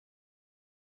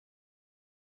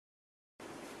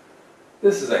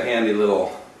This is a handy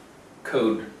little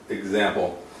code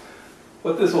example.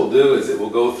 What this will do is it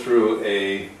will go through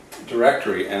a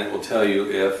directory and it will tell you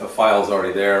if a file is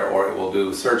already there, or it will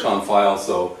do search on files.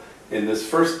 So in this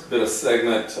first bit of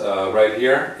segment right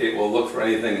here, it will look for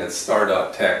anything that's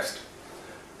star.txt.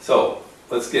 So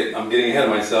I'm getting ahead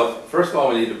of myself. First of all,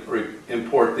 we need to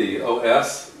import the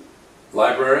OS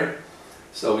library.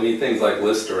 So we need things like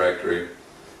list directory.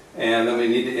 And then we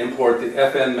need to import the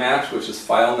fn match, which is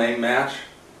file name match.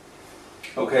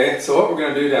 Okay, so what we're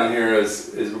going to do down here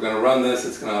is we're going to run this.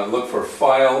 It's going to look for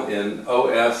file in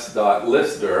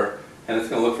os.listdir, and it's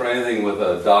going to look for anything with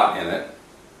a dot in it,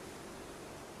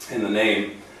 in the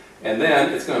name. And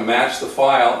then it's going to match the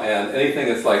file, and anything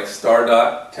that's like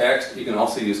star.txt, you can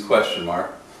also use question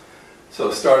mark. So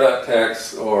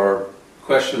star.txt or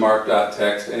question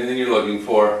mark.txt, anything you're looking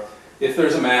for. If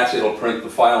there's a match, it'll print the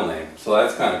file name. So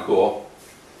that's kind of cool.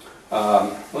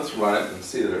 Let's run it and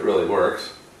see that it really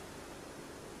works.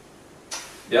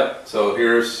 Yep, so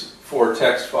here's 4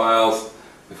 text files.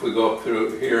 If we go up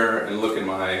through here and look in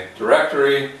my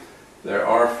directory, there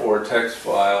are 4 text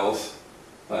files.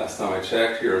 Last time I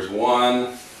checked, here's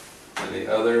 1, and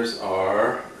the others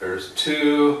are, there's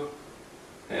 2,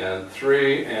 and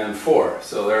 3, and 4.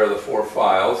 So there are the 4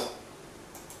 files.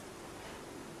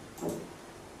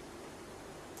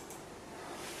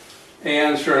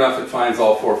 And sure enough, it finds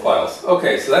all 4 files.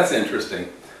 Okay, so that's interesting.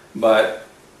 But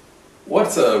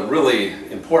what's a really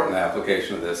important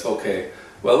application of this? Okay,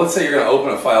 well, let's say you're going to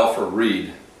open a file for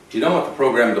read. You don't want the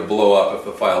program to blow up if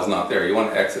the file's not there. You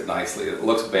want to exit nicely. It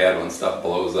looks bad when stuff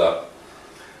blows up.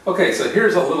 Okay, so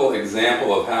here's a little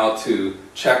example of how to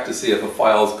check to see if a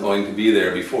file is going to be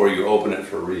there before you open it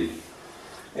for read.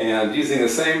 And using the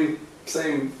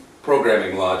same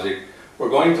programming logic, we're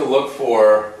going to look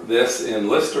for this in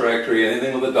list directory,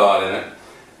 anything with a dot in it,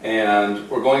 and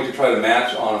we're going to try to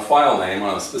match on a file name,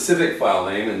 on a specific file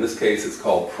name. In this case, it's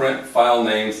called print file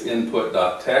names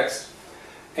input.txt.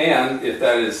 And if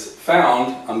that is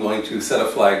found, I'm going to set a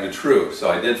flag to true. So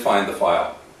I did find the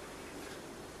file.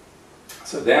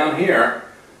 So down here,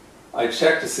 I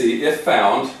check to see if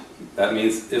found. That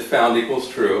means if found equals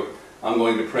true. I'm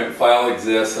going to print file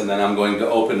exists, and then I'm going to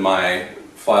open my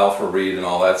file for read and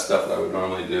all that stuff that I would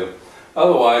normally do.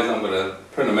 Otherwise, I'm going to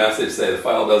print a message, say the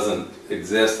file doesn't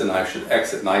exist, and I should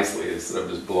exit nicely instead of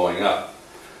just blowing up.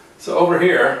 So over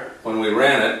here, when we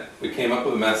ran it, we came up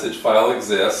with a message, file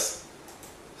exists.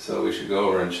 So we should go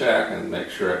over and check and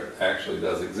make sure it actually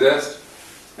does exist.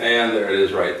 And there it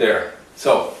is right there.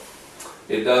 So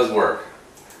it does work.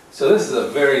 So this is a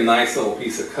very nice little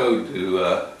piece of code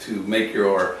to make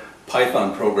your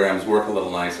Python programs work a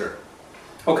little nicer.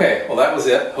 Okay, well that was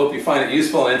it. Hope you find it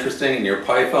useful and interesting in your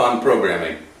Python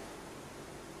programming.